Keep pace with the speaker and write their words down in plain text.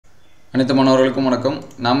அனைத்து மாணவர்களுக்கும் வணக்கம்.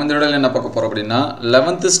 நாம் இந்த வீடியோல என்ன பார்க்க போறோம் அப்படினா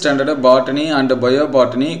 11th standard botany and bio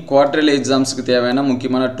botany quarterly எக்ஸாம்ஸ்க்கு தேவையான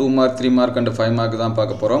முக்கியமான 2 மார்க் 3 மார்க் அண்ட் 5 மார்க் தான்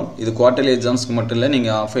பார்க்க போறோம். இது குவார்டர்லி எக்ஸாம்ஸ்க்கு மட்டும் இல்ல, நீங்க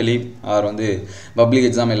half yearly R public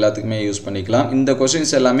exam எல்லாத்துக்குமே யூஸ் பண்ணிக்கலாம். இந்த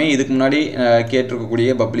क्वेश्चंस எல்லாமே இதுக்கு முன்னாடி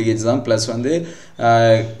கேட்டிருக்கக்கூடிய public exam plus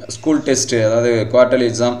school test, அதாவது quarterly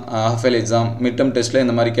exam, half yearly exam, mid term டெஸ்ட்ல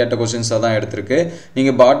இந்த மாதிரி கேட்ட क्वेश्चंस தான் எடுத்துருக்கு.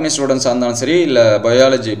 நீங்க பாட்டனி ஸ்டூடண்ட்ஸா இருந்தாலும் சரி இல்ல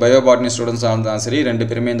பயோ பாட்டனி ஸ்டூடண்ட்ஸா இருந்தாலும் சரி,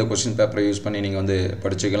 ரெண்டு பேருமே இந்த क्वेश्चन பேப்பரை யூஸ் பண்ணி நீங்க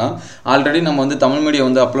படிச்சுக்கலாம். ஆல்ரெடி நம்ம தமிழ்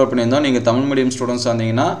மீடியம் அப்லோட் பண்ணியிருந்தோம். நீங்க தமிழ் மீடியம் ஸ்டூடண்ட்ஸ்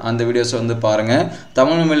ஆனீங்கன்னா அந்த வீடியோஸ் பாருங்க.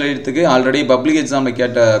 தமிழ் மீடியத்துக்கு ஆல்ரெடி பப்ளிக் எக்ஸாம்ல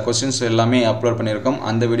கேட்ட क्वेश्चंस எல்லாமே அப்லோட் பண்ணியிருக்கோம்.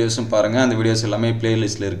 அந்த வீடியோஸும் பாருங்க. அந்த வீடியோஸ் எல்லாமே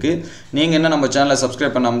பிளேலிஸ்ட்ல இருக்கு. நீங்க என்ன நம்ம சேனலை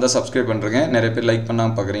சப்ஸ்கிரைப் பண்ணாம தான் சப்ஸ்கிரைப் பண்றீங்க. நிறைய பேர் லைக்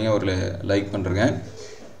பண்ணாம பார்க்குறீங்க, ஒரு லைக் பண்றீங்க.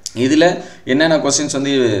 இதில் என்னென்ன क्वेश्चंस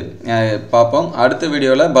பார்ப்போம். அடுத்த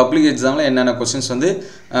வீடியோவில் பப்ளிக் எக்ஸாமில் என்னென்ன क्वेश्चंस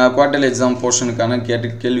குவார்டர்லி எக்ஸாம் போர்ஷனுக்கான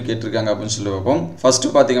கேள்வி கேட்டிருக்காங்க அப்படின்னு சொல்லி பார்ப்போம்.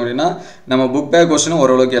 ஃபஸ்ட்டு பார்த்திங்க அப்படின்னா நம்ம புக் பேக் क्वेश्चन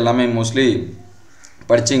ஓரளவுக்கு எல்லாமே மோஸ்ட்லி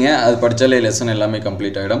படிச்சிங்க. அது படித்தாலே லெசன் எல்லாமே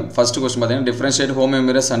கம்ப்ளீட் ஆகிடும். ஃபஸ்ட்டு क्वेश्चन பார்த்தீங்கன்னா டிஃப்ரென்ஷியேட்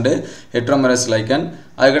ஹோமோமெரஸ் அண்டு ஹெட்ரோமெரஸ் லைக்கன்.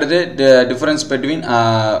 அதுக்கடுத்து டிஃப்ரென்ஸ் பிட்வீன்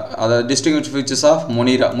அதாவது டிஸ்டிங்விஷ் ஃபீச்சர்ஸ் ஆஃப்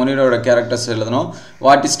மொனிராவோட கேரக்டர்ஸ் எழுதணும்.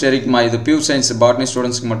 வாட் இஸ் ஸ்டெரிக்மா, இது பியூர் சயின்ஸ் பாட்னி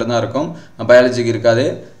ஸ்டூடெண்ட்ஸ்க்கு மட்டும்தான் இருக்கும், பயாலஜிக்கு இருக்காது.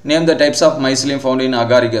 Name the types of mycelium found in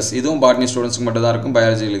Agaricus, இதுவும் பாட்னி ஸ்டூடெண்ட்ஸ்க்கு மட்டும் தான் இருக்கும்,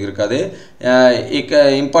 பயாலஜிக்கு இருக்காது.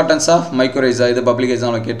 இம்பார்ட்டன்ஸ் ஆஃப் மைக்ரோரைசா, இது பப்ளிக்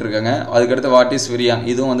எக்ஸாமில் கேட்டிருக்காங்க. அதுக்கடுத்து வாட் இஸ் விரியான்,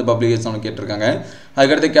 இதுவும் பப்ளிக் எக்ஸாமில் கேட்டிருக்காங்க.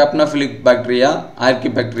 அதுக்கடுத்து capnophilic bacteria,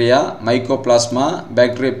 ஆர்கிபாக்டீரியா, mycoplasma,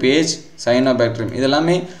 bacteria page, cyanobacterium,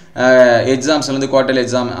 இதெல்லாமே எக்ஸாம்ஸ்லேருந்து குவார்டர்லி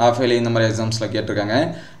எக்ஸாம், ஆஃப் இயர்லி இந்த மாதிரி எக்ஸாம்ஸில் கேட்டிருக்காங்க.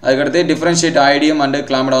 அதுக்கடுத்து டிஃப்ரென்ஷியேட் ஐடியம் அண்ட்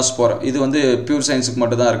கிளாமிடாஸ்போர், இது பியூர் சயின்ஸுக்கு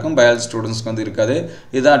மட்டும் தான் இருக்கும், பயாலஜி ஸ்டூடெண்ட்ஸ்க்கு இருக்காது.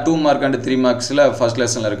 இதுதான் 2 மார்க் அண்ட் 3 மார்க்ஸில் ஃபர்ஸ்ட்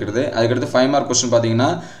லெசனில் இருக்கிறது. அதுக்கடுத்து 5 மார்க் கொஸ்டின் பார்த்தீங்கன்னா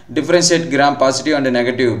differentiate gram positive and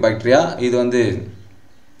negative bacteria, இது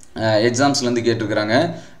எக்ஸாம்ஸ்லேருந்து கேட்டிருக்கிறாங்க.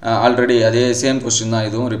 ஆல்ரெடி அதே சேம் கொஸ்டின் தான்,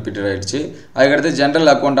 இதுவும் ரிப்பீட்டட் ஆகிடுச்சு. அதுக்கடுத்து general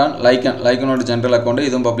account on லைக்கனோட general account,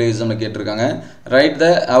 இதுவும் பப்ளிக் எக்ஸாமில் கேட்டிருக்காங்க. Right the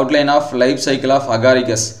outline of life cycle of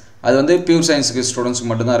Agaricus, அது பியூர் சயின்ஸுக்கு ஸ்டூடெண்ட்ஸ்க்கு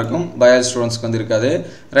மட்டும்தான் இருக்கும், பயாலஜி ஸ்டூடெண்ட்ஸ்க்கு இருக்காது.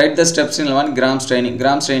 Right the steps in 1 gram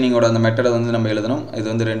ஸ்ட்ரெயினிங்கோட அந்த மெத்தடை நம்ம எழுதணும்.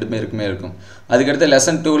 இது ரெண்டுமே இருக்கும். அதுக்கடுத்து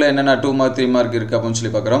லெசன் 2ல் என்னென்ன 2 மார்க் 3 மார்க் இருக்குது அப்படின்னு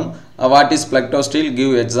சொல்லி பார்க்குறோம். What is பிளக்டோஸ்டீல்,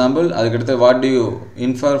 give example. அதுக்கடுத்து what to you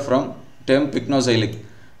infer from டெம் பிக்னோசைலிக்.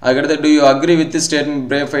 அதுக்கடுத்து do you agree with this statement,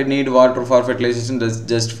 graphite need water for fertilization,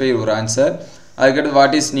 justify your answer. அதுக்கடுத்து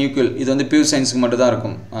வாட் இஸ் நியூக்ளியல், இது பியூர் சயின்ஸுக்கு மட்டும் தான்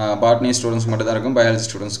இருக்கும், பாட்னி ஸ்டூடெண்ட்ஸ்க்கு மட்டும் தான் இருக்கும், பயாலஜி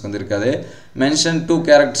ஸ்டூடெண்ட்ஸ்க்கு இருக்காது. Mention 2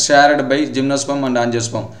 character shared by gymnosperm and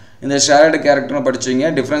angiosperm, இந்த ஷேர்டு கேரக்டரும் படிச்சிங்க,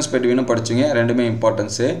 டிஃப்ரென்ஸ் பிட்வீனும் படிச்சிங்க, ரெண்டுமே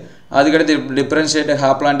இம்பார்ட்டன்ஸு. அதுக்கடுத்து differentiate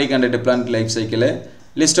haplontic and டிப்ளான்ட் life cycle.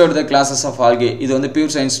 List out the classes of algae, இது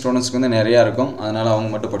பியூர் சயின்ஸ் ஸ்டூடெண்ட்ஸ்க்கு நிறையா இருக்கும், அதனால் அவங்க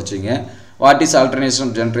மட்டும் படிச்சிங்க. What is alternation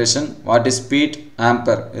of generation, what is speed,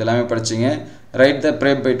 Amber, இதெல்லாமே படிச்சிங்க. ரைட் த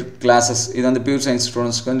ப்ரேபைட் கிளாஸஸ், இது பியூர் சயின்ஸ்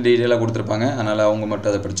ஸ்டூடெண்ட்ஸ்க்கு டீட்டெயிலாக கொடுத்துருப்பாங்க, அதனால் அவங்க மட்டும்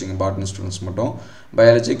அதை படிச்சிங்க. பாட்னி ஸ்டூடெண்ட்ஸ் மட்டும்,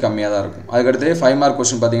 பயாலஜி கம்மியாக தான் இருக்கும். அதுக்கடுத்து 5 மார்க்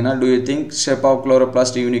கொஸ்டின் பார்த்தீங்கன்னா two you think shape of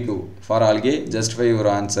chloroplast unique for algae, justify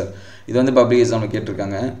your answer, இது பப்ளிக் எக்ஸாமில்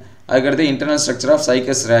கேட்டிருக்காங்க. அதுக்கடுத்து இன்டர்னல் ஸ்ட்ரக்சர் ஆஃப்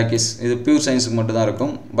சைக்கஸ் ரேக்கிஸ், இது பியூர் சயின்ஸுக்கு மட்டும் தான்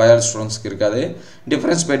இருக்கும், பயாலஜி ஸ்டூடெண்ட்ஸ்க்கு இருக்காது.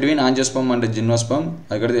 Difference between angiosperm and gymnosperm.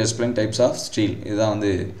 அதுக்கடுத்து எக்ஸ்பிளைன் டைப்ஸ் ஆஃப் ஸ்டீல், இதுதான்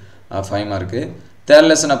 5 மார்க்கு. தேர்ட்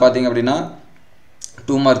லெசனை பார்த்தீங்க அப்படின்னா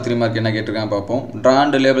 2 மார்க் 3 மார்க் என்ன கேட்டிருக்காங்க பார்ப்போம். Draw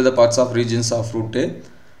and label the parts of regions of fruit.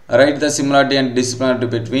 Right the similarity and டிஸ்சிமிலாரிட்டி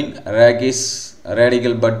between ரேகிஸ்,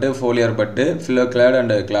 radical பட்டு, ஃபோலியர் பட்டு, ஃபிலோக்ளாட்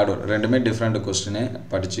அண்ட் கிளாடோர், ரெண்டுமே different question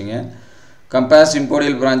படிச்சிங்க. Compare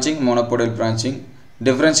sympodial branching, monopodial branching.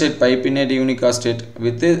 Differentiate பைப்பினேட் யூனிகாஸ்டேட்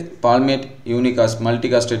with பால்மேட்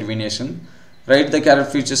மல்டிகாஸ்டேட் venation. Right the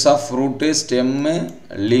character features of fruit, stem,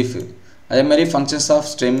 leaf. அதே மாதிரி functions of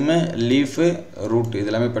stem, leaf, root,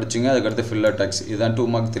 இதெல்லாமே படிச்சிங்க. அதுக்கடுத்து filler tax, இதுதான் 2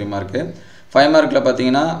 mark 3 mark. 5 மார்க்கில்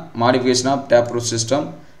பார்த்தீங்கன்னா modification of tape root system.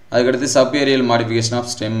 அதுக்கடுத்து sub Ariel modification of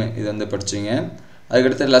stem, இது படிச்சிங்க.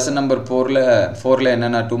 அதுக்கடுத்து லெசன் நம்பர் 4ல்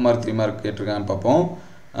என்னென்ன 2 மார்க் 3 மார்க் கேட்டிருக்காங்கன்னு பார்ப்போம்.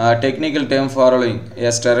 டெக்னிக்கல் டேர்ம் ஃபாலோவிங்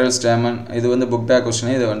எ ஸ்டெரல் ஸ்டேமன், இது புக் பேக்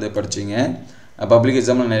கொஸ்டின், இதை படிச்சிங்க. பப்ளிக்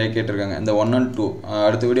எக்ஸாமில் நிறைய கேட்டிருக்காங்க, இந்த 1 and 2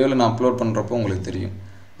 அடுத்த வீடியோவில் நான் அப்லோட் பண்ணுறப்போ உங்களுக்கு தெரியும்.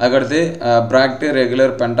 அதுக்கடுத்து பிராக்டு,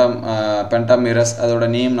 ரெகுலர், பென்டாமிரஸ், அதோட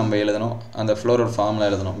நேம் நம்ம எழுதணும், அந்த ஃப்ளோரோட ஃபார்மில்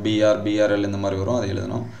எழுதணும், BRL இந்த மாதிரி வரும், அதை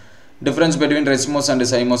எழுதணும். Difference between ரெஸ்மோஸ் and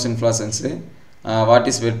cymose இன்ஃப்ளாசன்ஸு. What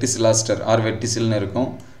is வெர்டிசிலாஸ்டர் R வெர்டிசில்னு இருக்கும்.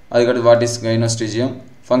 அதுக்கடுத்து what is கைனோஸ்டிஜியம்.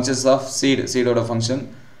 Functions of சீடோட function.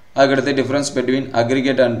 அதுக்கடுத்து difference between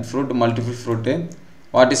aggregate and fruit, multiple fruit.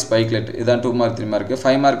 What is spikelet, இதுதான் 2 மார்க் 3 மார்க்கு.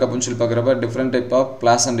 5 மார்க் அப்படின்னு சொல்லி பார்க்குறப்ப டிஃப்ரெண்ட் டைப் ஆஃப்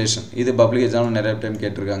பிளாசன்டேஷன், இது பப்ளிக் எக்ஸாமில் நிறைய டைம்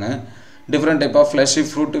கேட்டிருக்காங்க. Different type of fleshy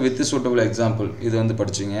fruit with suitable example, இது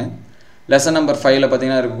படிச்சிங்க. லெசன் நம்பர் 5ல்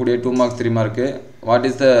பார்த்தீங்கன்னா இருக்கக்கூடிய 2 mark 3 mark. What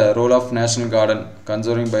is the role of national garden,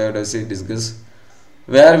 conserving biodiversity, discuss.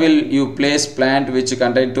 Where will you place plant which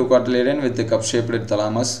contain 2 cotyledon with the cup-shaped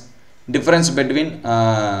thalamus? Difference between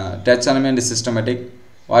taxonomy and systematic.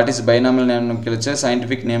 What is binomial nomenclature?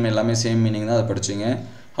 Scientific name எல்லாமே same meaning தான் அதை படிச்சிங்க.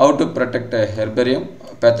 How to protect a herbarium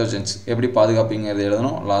pathogens. எப்படி பாதுகாப்பீங்கிறது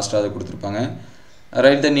எழுதணும். லாஸ்ட்டாக அதை கொடுத்துருப்பாங்க.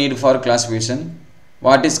 Write the need for classification.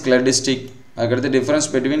 What is cladistic? அதுக்கடுத்து difference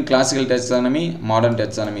between classical taxonomy, modern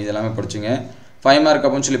taxonomy இதெல்லாமே படிச்சிங்க. 5 mark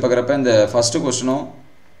அப்படின்னு சொல்லி பார்க்குறப்ப இந்த ஃபஸ்ட்டு கொஸ்டினும்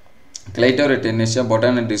Clitoretenaceae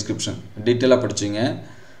botanical description டீட்டெயிலாக படிச்சிங்க.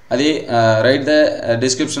 அதே right the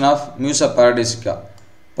description of Musa பாரடைசிகா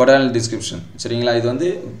botanical description சரிங்களா. இது வந்து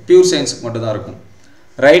பியூர் சயின்ஸுக்கு மட்டும்தான் இருக்கும்.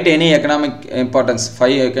 Right any economic importance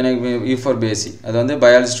 5 economic E4 பேசி அது வந்து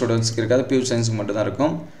பயாலஜி ஸ்டூடெண்ட்ஸுக்கு இருக்காது, பியூர் சயின்ஸுக்கு மட்டும்தான்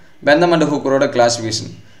இருக்கும். பெந்தம் அண்ட் ஹூக்கரோட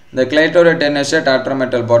கிளாசிஃபிகேஷன் இந்த Clitoretenaceae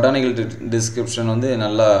tetramental botanical description வந்து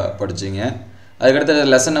நல்லா படிச்சிங்க. அதுக்கடுத்து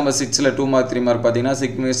லெசன் நம்பர் 6ல் 2 mark 3 mark பார்த்தீங்கன்னா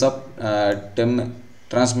significance of டெம்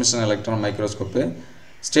transmission electron microscope,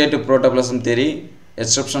 state protoplasm theory,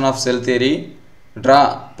 exception of cell theory, draw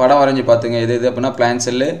படம் வரைஞ்சி பார்த்துங்க. இது அப்படின்னா plant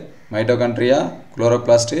cell, mitochondria,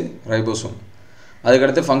 chloroplast, ribosome.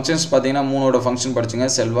 அதுக்கடுத்து ஃபங்க்ஷன்ஸ் பார்த்தீங்கன்னா 3ஓட ஃபங்க்ஷன் படிச்சிங்க.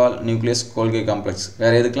 Cell wall, nucleus, கோல்கி complex.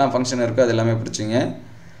 வேறு எதுக்கெலாம் ஃபங்க்ஷன் இருக்குது அது எல்லாமே படிச்சிங்க.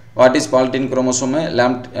 வாட் இஸ் பால்டின் குரோமோசோமு,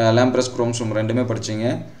 லேம்ப்ரஸ் குரோமோசோம் ரெண்டுமே படிச்சிங்க.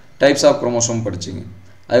 Types of chromosome படிச்சிங்க.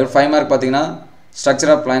 அதுக்கு 5 mark பார்த்தீங்கன்னா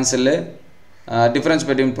structure of plant cell, difference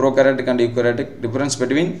between prokaryotic and eukaryotic, difference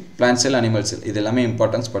between plant cell animal cell இது எல்லாமே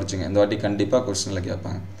இம்பார்ட்டன்ஸ் படிச்சிங்க. இந்த வாட்டி கண்டிப்பாக கொஸ்டினில்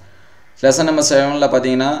கேட்பாங்க. லெசன் நம்பர் 7ல்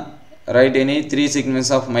பார்த்தீங்கன்னா right any 3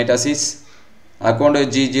 sequence of mitosis, account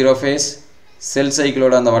G0 face, செல்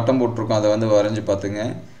சைக்கிளோட அந்த வட்டம் போட்டிருக்கோம் அதை வந்து வரைஞ்சி பார்த்துங்க.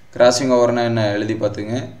 கிராசிங் ஓவர்னா என்ன எழுதி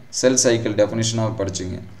பார்த்துங்க. Cell cycle டெஃபினிஷனாக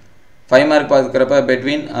படிச்சிங்க. 5 mark பார்க்குறப்ப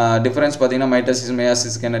பெட்வீன் டிஃப்ரென்ஸ் பார்த்தீங்கன்னா மைட்டாசிஸ்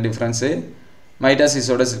மியாசிஸ்க்கு என்ன டிஃப்ரென்ஸு,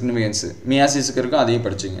 மைட்டாசிஸோட சிக்னிஃபிகன்ஸு, மியாசிஸுக்கு இருக்கும் அதையும்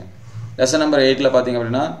படிச்சிங்க. லெசன் நம்பர் 8ல் பார்த்தீங்க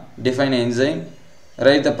அப்படின்னா define enzyme,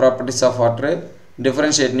 right the properties of water,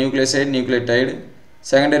 differentiate nucleoside, nucleotide,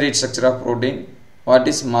 secondary structure of protein, what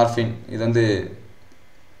is morphine. இது வந்து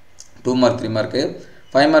 2 mark 3 mark.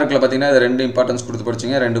 5 markல பார்த்தீங்கன்னா இது 2 இம்பார்ட்டன்ஸ் கொடுத்து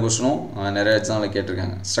படிச்சிங்க. 2 கொஸ்டினும் நிறைய எக்ஸாமில்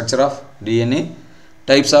கேட்டிருக்காங்க. Structure of DNA,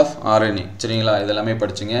 types of RNA சரிங்களா. இதெல்லாமே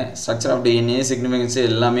படிச்சிங்க. ஸ்ட்ரக்சர் ஆஃப் டிஎன்ஏ, சிக்னிஃபிகன்ஸ்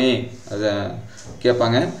எல்லாமே அதை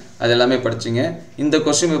கேட்பாங்க, அது எல்லாமே படிச்சிங்க. இந்த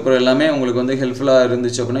கொஸ்டின் பேப்பர் எல்லாமே உங்களுக்கு வந்து ஹெல்ப்ஃபுல்லாக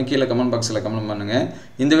இருந்துச்சு அப்படின்னா கீழே கமெண்ட் பாக்ஸில் கமெண்ட் பண்ணுங்கள்.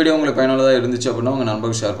 இந்த வீடியோ உங்களுக்கு பயனுள்ளதாக இருந்துச்சு அப்படின்னா உங்கள்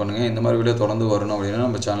நண்பர்களுக்கு ஷேர் பண்ணுங்கள். இந்த மாதிரி வீடியோ தொடர்ந்து வரணும் அப்படின்னா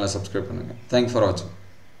நம்ம சேனலை சப்ஸ்கிரைப் பண்ணுங்கள். தேங்க்ஸ் ஃபார் வாட்சிங்.